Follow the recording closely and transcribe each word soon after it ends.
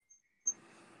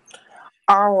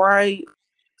All right.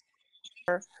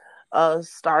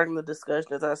 Starting the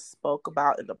discussion as I spoke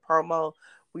about in the promo,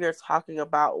 we are talking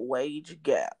about wage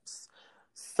gaps.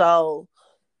 So,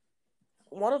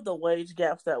 one of the wage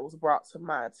gaps that was brought to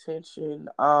my attention,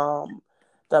 that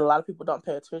a lot of people don't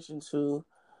pay attention to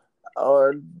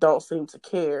or don't seem to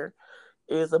care,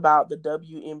 is about the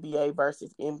WNBA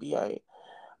versus NBA.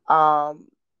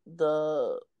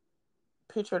 The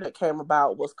picture that came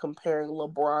about was comparing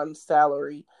LeBron's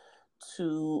salary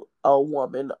to a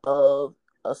woman of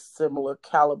a similar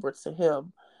caliber to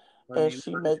him, Her and name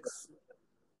she makes.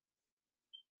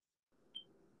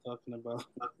 talking about.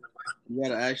 You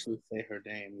gotta actually say her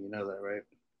name. You know that, right?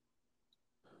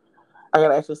 I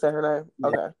gotta actually say her name. Yeah.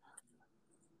 Okay.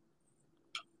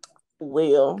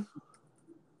 Well,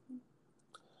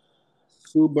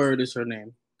 Sue Bird is her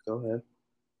name. Go ahead.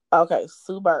 okay,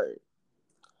 Sue Bird.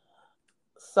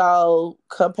 So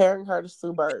comparing her to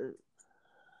Sue Bird.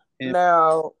 And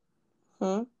Now,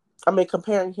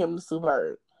 comparing him to Sue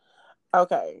Bird.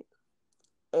 Okay,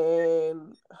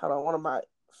 and hold on, one of my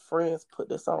friends put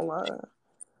this online.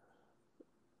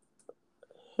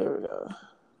 Here we go.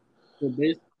 so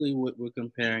basically, what we're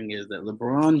comparing is that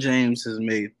LeBron James has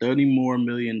made $30 more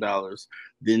million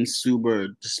than Sue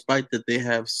Bird, despite that they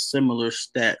have similar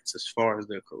stats as far as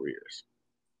their careers.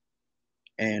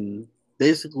 And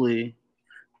basically,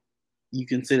 you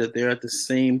can say that they're at the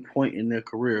same point in their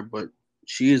career, but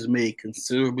she has made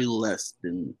considerably less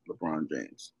than LeBron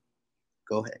James.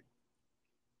 Go ahead.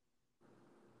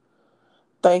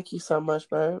 Thank you so much,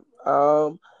 babe.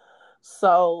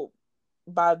 So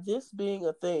by this being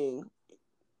a thing,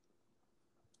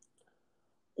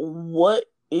 what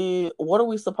are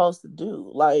we supposed to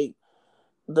do? Like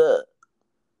the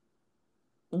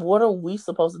what are we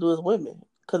supposed to do as women?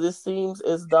 Because it seems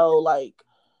as though like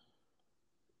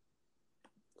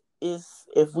it's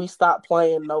if we stop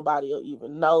playing, nobody will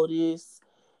even notice.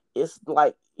 It's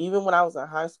like even when I was in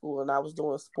high school and I was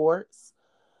doing sports,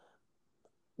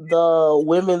 the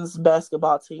women's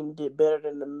basketball team did better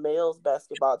than the males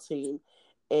basketball team,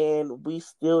 and we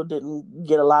still didn't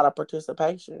get a lot of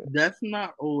participation. That's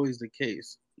not always the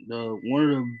case. The one of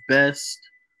the best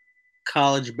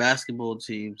college basketball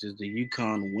teams is the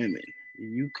UConn women.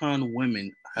 The UConn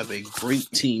women have a great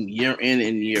team year in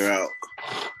and year out.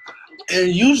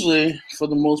 And usually, for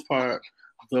the most part,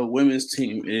 the women's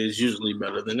team is usually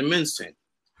better than the men's team.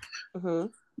 Hmm.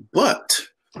 But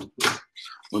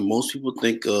when most people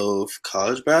think of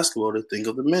college basketball, they think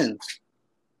of the men's.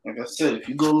 Like I said, if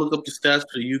you go look up the stats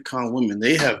for the UConn women,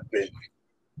 they have been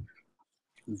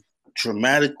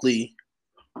dramatically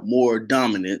more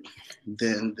dominant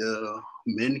than the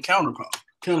men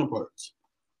counterparts.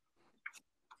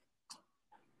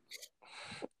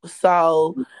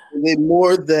 So Are they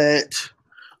more that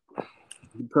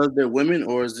because they're women,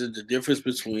 or is it the difference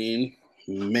between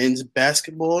men's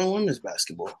basketball and women's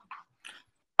basketball?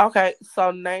 okay,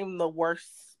 so name the worst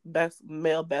best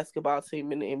male basketball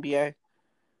team in the NBA.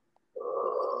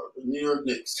 New York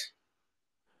Knicks.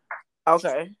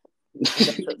 Okay,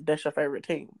 and that's your favorite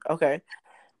team. Okay,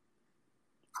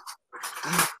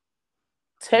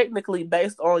 technically,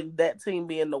 based on that team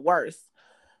being the worst,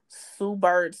 Sue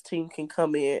Bird's team can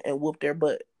come in and whoop their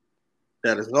butt.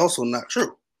 That is also not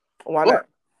true. Why But not?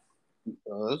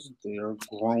 because they are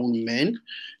grown men,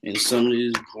 and some of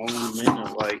these grown men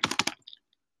are like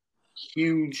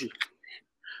huge.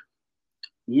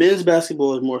 Men's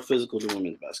basketball is more physical than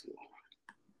women's basketball.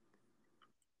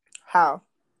 How?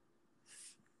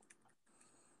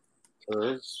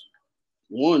 Because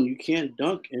one, you can't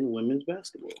dunk in women's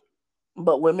basketball.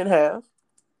 But women have.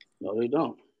 No, they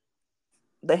don't.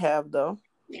 They have though.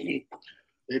 They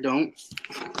don't.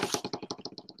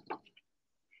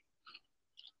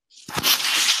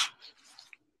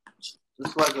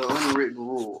 It's like an unwritten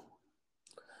rule.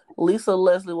 Lisa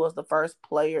Leslie was the first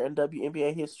player in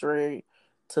WNBA history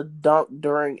to dunk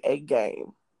during a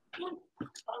game.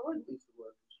 I like Lisa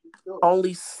Leslie.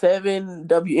 Only 7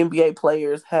 WNBA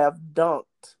players have dunked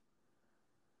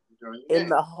During the in game.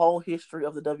 the whole history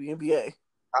of the WNBA.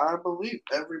 I believe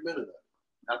every bit of that.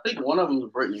 I think one of them is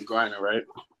Brittany Griner, right?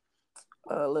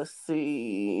 Let's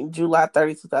see. July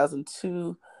 30,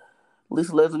 2002.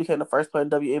 Lisa Leslie became the first player in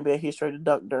WNBA history to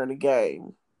dunk during the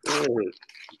game. Yeah.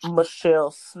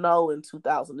 Michelle Snow in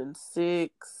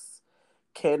 2006.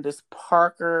 Candace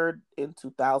Parker in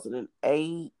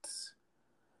 2008.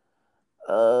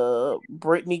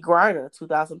 Brittany Griner,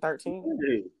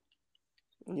 2013.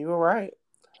 You were right.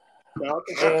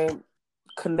 And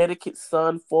Connecticut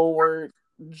Sun forward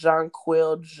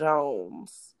Jonquel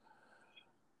Jones,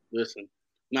 Listen,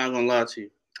 not gonna lie to you.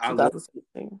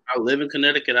 2016. I live in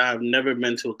Connecticut. I have never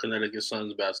been to a Connecticut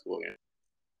Suns basketball game.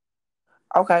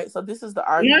 Okay, so this is the Yeah,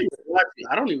 argument.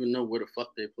 I don't even know where the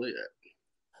fuck they play at.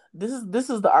 This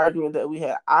is the argument that we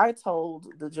had. I told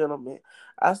the gentleman,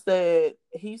 I said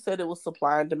he said it was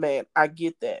supply and demand. I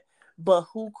get that, but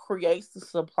who creates the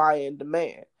supply and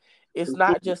demand? It's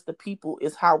not Consumers, just the people;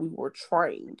 it's how we were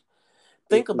trained.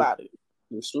 yeah, Think about it.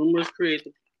 consumers create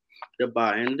the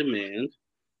buy and demand.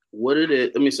 What it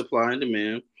is, I mean, supply and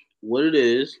demand. What it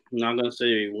is, I'm not gonna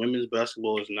say women's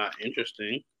basketball is not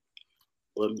interesting,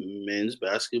 but men's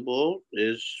basketball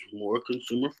is more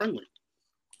consumer friendly.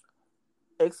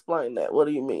 Explain that. What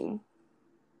do you mean?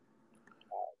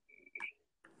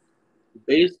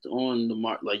 Based on the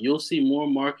like you'll see more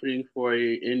marketing for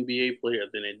a NBA player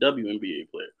than a WNBA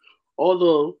player.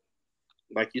 Although,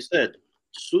 like you said,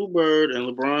 Sue Bird and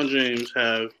LeBron James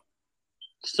have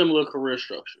similar career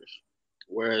structures,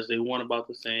 whereas they want about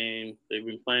the same. They've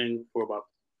been playing for about,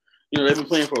 they've been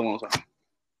playing for a long time.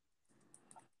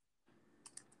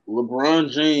 LeBron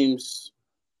James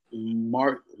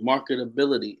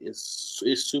marketability is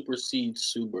supersedes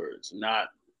Sue Bird's. Not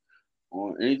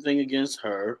on anything against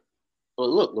her, but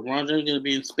look, LeBron James is going to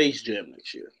be in Space Jam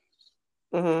next year.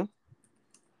 Mm-hmm.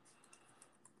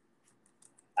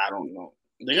 I don't know.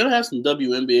 They're gonna have some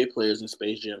WNBA players in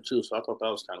Space Jam too, so I thought that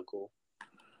was kind of cool.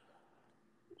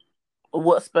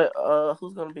 Who's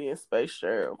gonna be in Space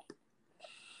Jam?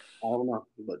 I don't know,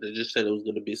 but they just said it was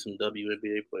gonna be some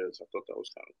WNBA players. I thought that was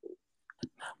kind of cool.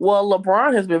 Well,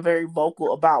 LeBron has been very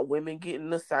vocal about women getting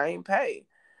the same pay.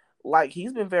 Like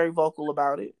he's been very vocal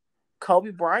about it. Kobe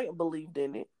Bryant believed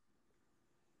in it.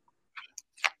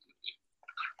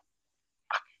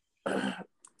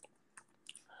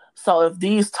 So if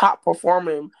these top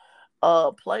performing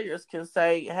players can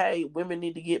say, "Hey, women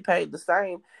need to get paid the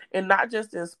same," and not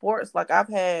just in sports, like I've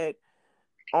had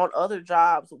on other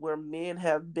jobs where men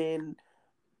have been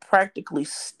practically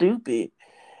stupid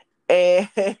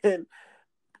and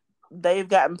they've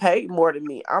gotten paid more than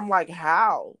me. I'm like,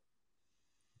 how?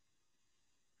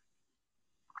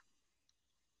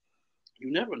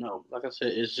 You never know. Like I said,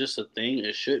 it's just a thing.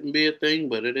 It shouldn't be a thing,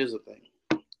 but it is a thing.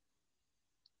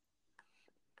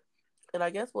 And I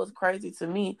guess what's crazy to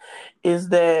me is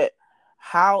that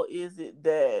how is it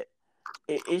that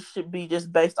it should be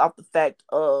just based off the fact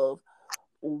of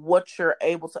what you're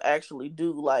able to actually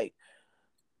do, like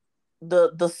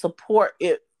the support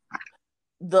it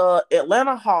the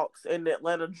Atlanta Hawks and the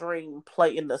Atlanta Dream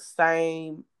play in the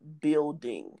same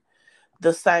building,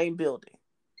 the same building,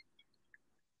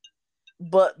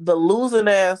 but the losing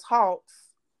ass Hawks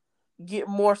get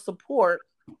more support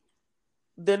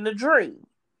than the Dream.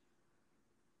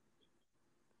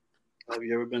 Have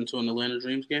you ever been to an Atlanta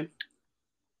Dreams game?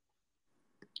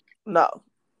 No,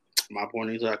 My point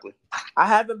exactly. I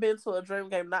haven't been to a Dream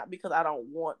game, not because I don't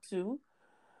want to.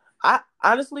 I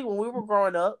honestly, when we were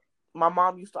growing up, my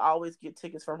mom used to always get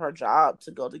tickets from her job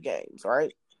to go to games,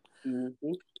 right?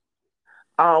 Mm-hmm.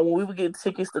 When we would get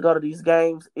tickets to go to these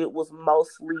games, it was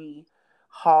mostly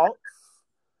Hawks.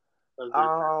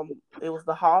 It was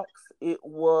the Hawks. It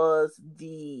was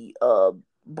the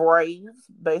Braves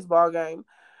baseball game.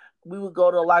 We would go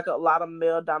to like a lot of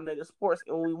male dominated sports,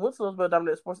 and when we went to those male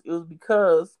dominated sports, it was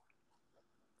because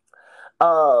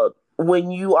uh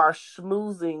when you are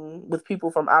schmoozing with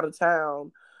people from out of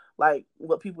town, like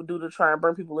what people do to try and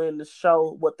bring people in to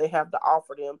show what they have to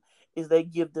offer them is they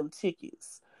give them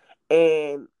tickets,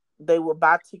 and they will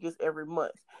buy tickets every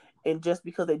month. And just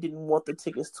because they didn't want the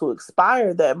tickets to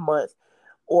expire that month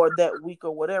or that week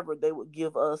or whatever, they would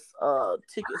give us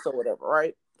tickets or whatever,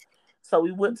 right? So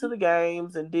we went to the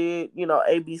games and did,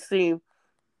 ABC,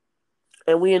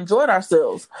 and we enjoyed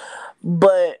ourselves.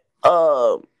 But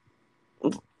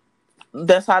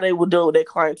that's how they would deal with their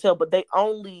clientele. But they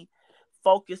only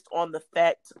focused on the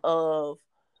fact of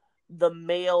the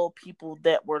male people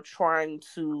that were trying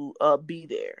to be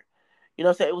there. You know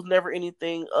what I'm saying? It was never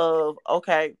anything of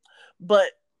okay.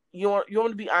 But you want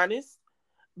to be honest?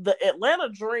 The Atlanta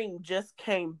Dream just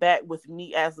came back with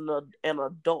me as an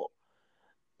adult.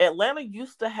 Atlanta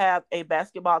used to have a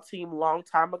basketball team long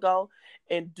time ago,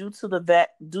 and due to the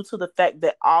fact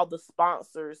that all the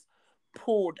sponsors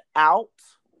pulled out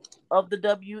of the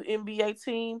WNBA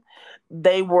team,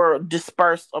 they were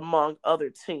dispersed among other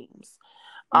teams.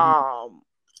 Mm-hmm. Um,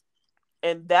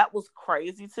 and that was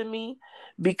crazy to me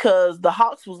because the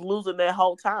Hawks was losing that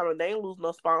whole time and they ain't lose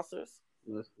no sponsors.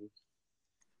 Listen,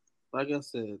 like I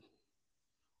said,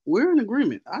 we're in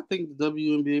agreement. I think the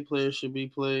WNBA players should be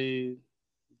played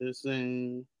the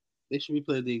same. They should be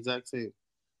played the exact same.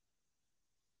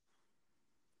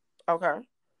 Okay.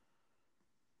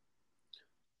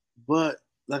 But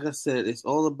like I said, it's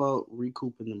all about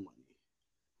recouping the money.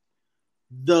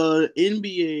 The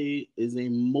NBA is a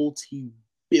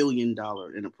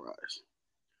multi-billion-dollar enterprise.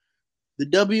 The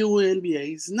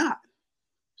WNBA is not.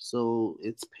 So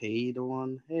it's paid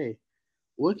on, hey,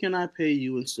 what can I pay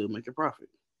you and still make a profit?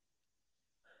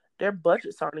 Their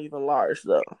budgets aren't even large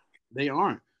though. They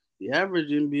aren't. The average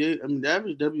NBA, I mean, the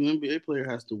average WNBA player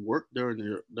has to work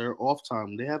during their off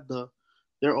time. They have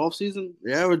their off season.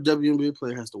 The average WNBA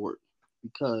player has to work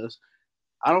because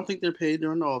I don't think they're paid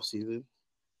during the off season,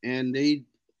 and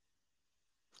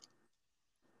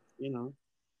you know,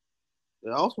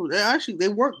 they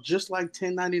work just like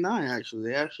 1099.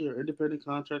 Actually, they actually are independent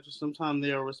contractors. Sometimes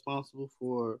they are responsible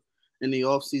for in the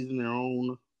off season their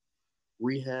own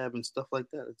rehab and stuff like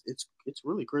that. It's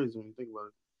really crazy when you think about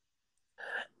it.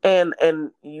 And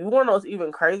you wanna know what's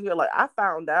even crazier? Like I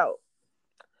found out,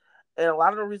 and a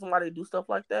lot of the reason why they do stuff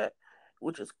like that,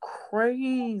 which is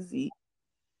crazy,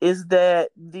 is that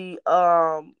the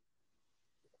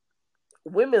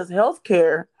women's health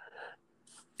care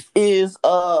is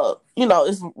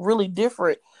is really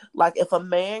different. Like if a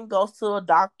man goes to a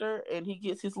doctor and he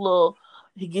gets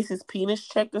his penis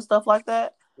checked and stuff like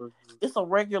that, it's a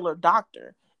regular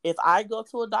doctor. If I go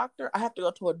to a doctor, I have to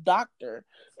go to a doctor.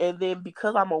 And then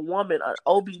because I'm a woman, an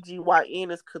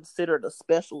OBGYN is considered a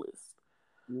specialist.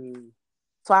 Mm.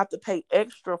 So I have to pay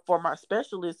extra for my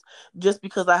specialist just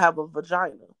because I have a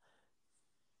vagina.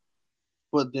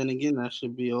 But then again, that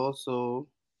should be also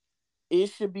It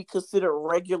should be considered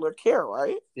regular care,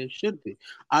 right? it should be.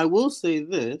 I will say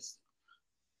this: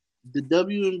 the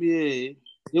WNBA.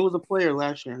 There was a player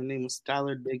last year. Her name was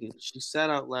Skylar Diggins. She sat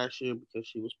out last year because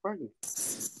she was pregnant.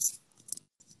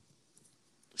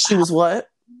 She was what?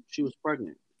 She was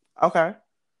pregnant. Okay.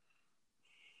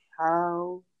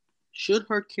 How should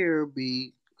her care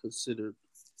be considered?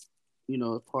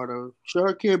 A part of should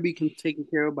her care be taken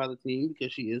care of by the team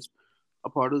because she is a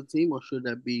part of the team, or should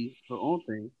that be her own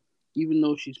thing? Even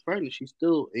though she's pregnant, she's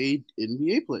still a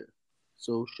NBA player.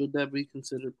 So should that be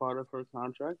considered part of her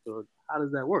contract, or how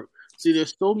does that work? See,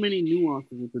 there's so many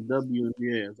nuances with the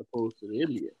WNBA as opposed to the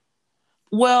NBA.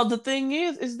 Well, the thing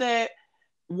is that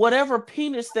whatever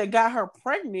penis that got her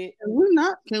pregnant, Can we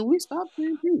not? Can we stop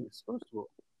saying penis? First of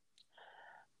all,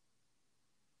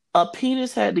 a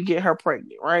penis had to get her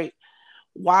pregnant, right?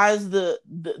 Why is the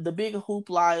big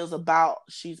hoopla is about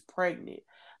she's pregnant?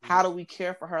 How do we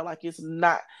care for her? Like it's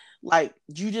not like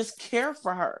you just care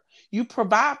for her. You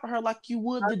provide for her like you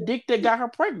would how the do dick that we got her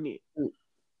pregnant.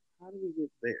 how do we get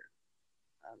there?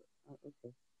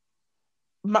 Okay.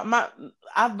 My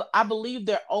I believe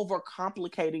they're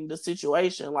overcomplicating the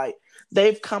situation. Like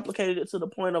they've complicated it to the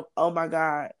point of oh my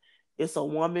god, it's a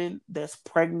woman that's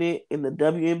pregnant in the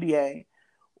WNBA.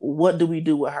 What do we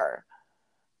do with her?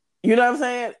 You know what I'm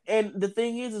saying? And the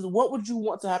thing is what would you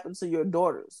want to happen to your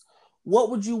daughters?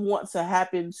 What would you want to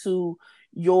happen to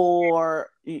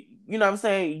what I'm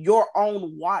saying, your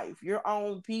own wife, your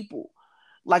own people?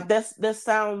 Like that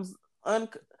sounds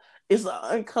it's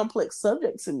an uncomplex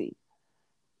subject to me.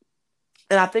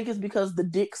 And I think it's because the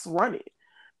dicks run it.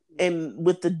 And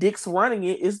with the dicks running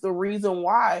it is the reason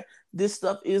why this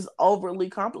stuff is overly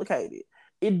complicated.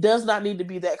 It does not need to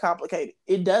be that complicated.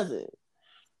 It doesn't.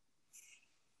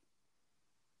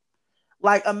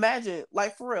 Like imagine,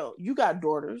 like for real, you got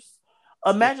daughters.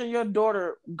 Imagine your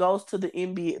daughter goes to the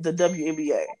NBA, the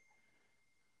WNBA.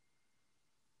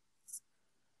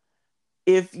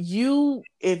 If you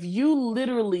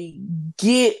literally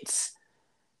get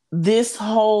this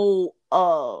whole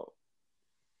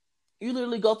you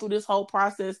literally go through this whole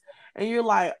process and you're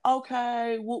like,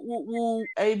 okay, woo woo woo,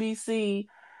 ABC,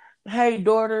 hey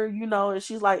daughter, and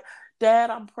she's like,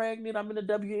 Dad, I'm pregnant, I'm in the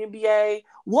WNBA.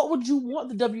 What would you want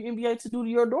the WNBA to do to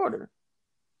your daughter?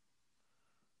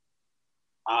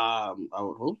 I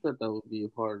would hope that that would be a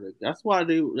part of it. That's why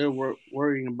they're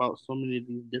worrying about so many of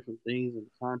these different things and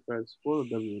contracts for the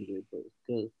WNBA players.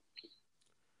 Because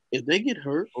if they get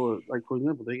hurt, or like for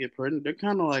example, they get pregnant, they're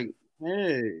kind of like,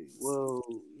 hey, well,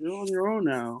 you're on your own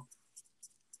now.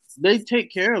 They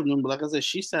take care of them, but like I said,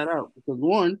 she sat out because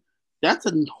one, that's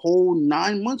a whole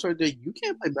 9 months right there. You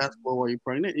can't play basketball while you're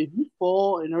pregnant. If you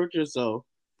fall and hurt yourself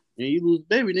and you lose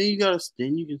baby,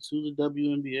 then you can sue the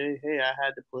WNBA. Hey, I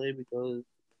had to play because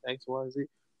X, Y, Z.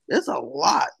 That's a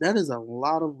lot. That is a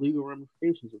lot of legal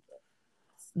ramifications with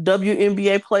that.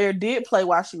 WNBA player did play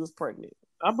while she was pregnant.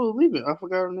 I believe it. I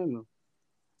forgot her name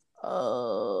though.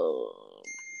 Uh,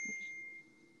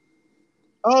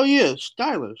 Oh yeah,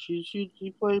 Skylar.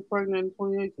 She played pregnant in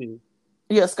 2018.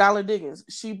 yeah, Skylar Diggins.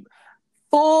 She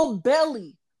full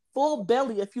belly, full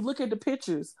belly. If you look at the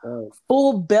pictures,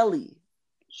 full belly.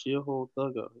 She a whole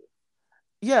thug out here.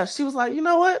 Yeah, she was like, you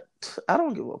know what? I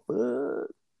don't give a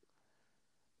fuck.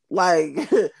 Like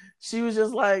she was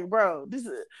just like, bro, this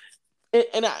is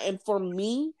and for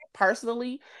me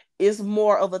personally, it's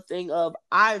more of a thing of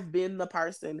I've been the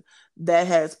person that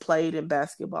has played in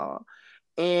basketball,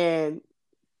 and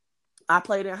I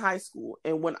played in high school,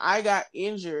 and when I got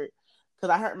injured, because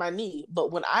I hurt my knee,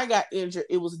 but when I got injured,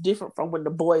 it was different from when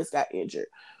the boys got injured.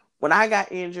 When I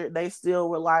got injured, they still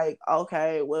were like,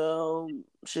 okay, well,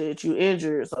 shit, you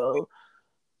injured, so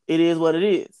it is what it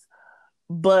is.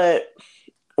 But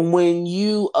when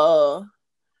you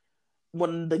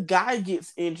when the guy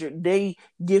gets injured, they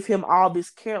give him all this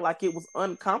care like it was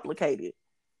uncomplicated.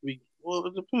 Well,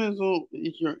 it depends on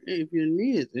if your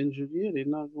knee is injured. Yeah, they're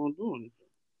not gonna do anything.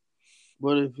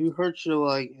 But if you hurt your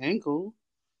like ankle,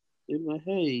 they're like,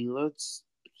 hey, let's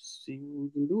see what we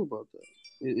can do about that.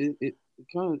 It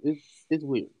kind of it's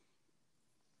weird.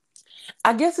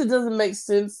 I guess it doesn't make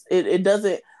sense. It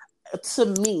doesn't to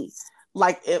me.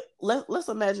 Like if let's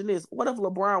imagine this. What if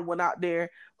LeBron went out there?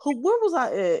 Where was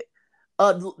I at?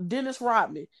 Dennis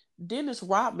Rodman. Dennis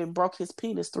Rodman broke his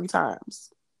penis 3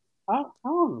 times. How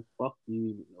in the fuck do you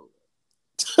even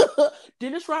know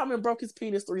Dennis Rodman broke his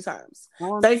penis 3 times.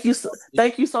 that?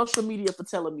 Thank you, social media, for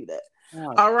telling me that.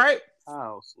 How, All right.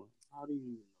 how do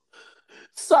you?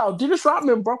 So Dennis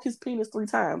Rodman broke his penis 3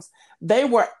 times. They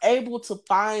were able to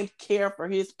find care for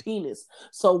his penis.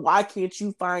 So why can't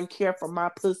you find care for my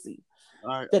pussy? All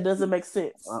right, That doesn't make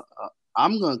sense.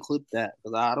 I'm gonna clip that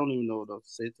because I don't even know what else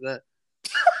to say to that.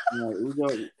 We go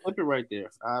clip it right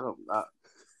there. I don't.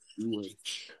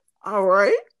 All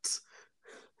right.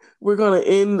 We're gonna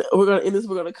end. We're gonna end this.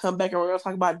 We're gonna come back and we're gonna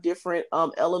talk about different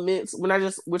elements.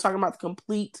 We're talking about the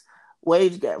complete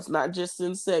wage gaps, not just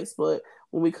in sex, but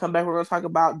when we come back, we're gonna talk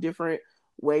about different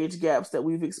wage gaps that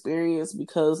we've experienced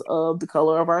because of the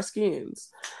color of our skins.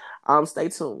 Stay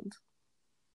tuned.